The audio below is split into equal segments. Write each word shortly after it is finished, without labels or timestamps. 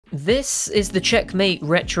This is the Checkmate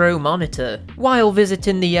Retro Monitor. While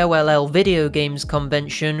visiting the OLL Video Games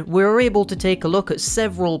Convention, we were able to take a look at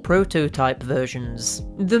several prototype versions.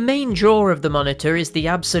 The main draw of the monitor is the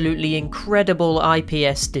absolutely incredible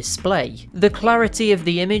IPS display. The clarity of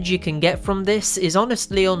the image you can get from this is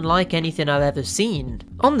honestly unlike anything I've ever seen.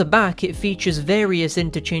 On the back, it features various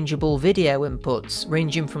interchangeable video inputs,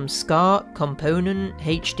 ranging from SCART, component,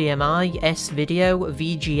 HDMI, S-Video,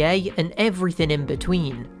 VGA, and everything in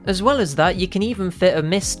between. As well as that, you can even fit a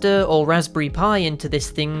Mister or Raspberry Pi into this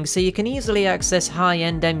thing, so you can easily access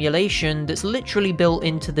high-end emulation that's literally built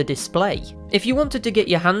into the display. If you wanted to get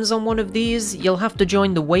your hands on one of these, you'll have to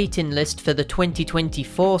join the waiting list for the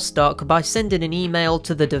 2024 stock by sending an email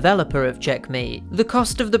to the developer of Checkmate. The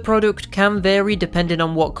cost of the product can vary depending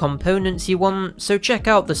on what components you want, so check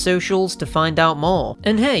out the socials to find out more.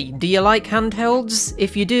 And hey, do you like handhelds?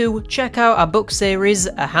 If you do, check out our book series,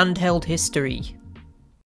 A Handheld History.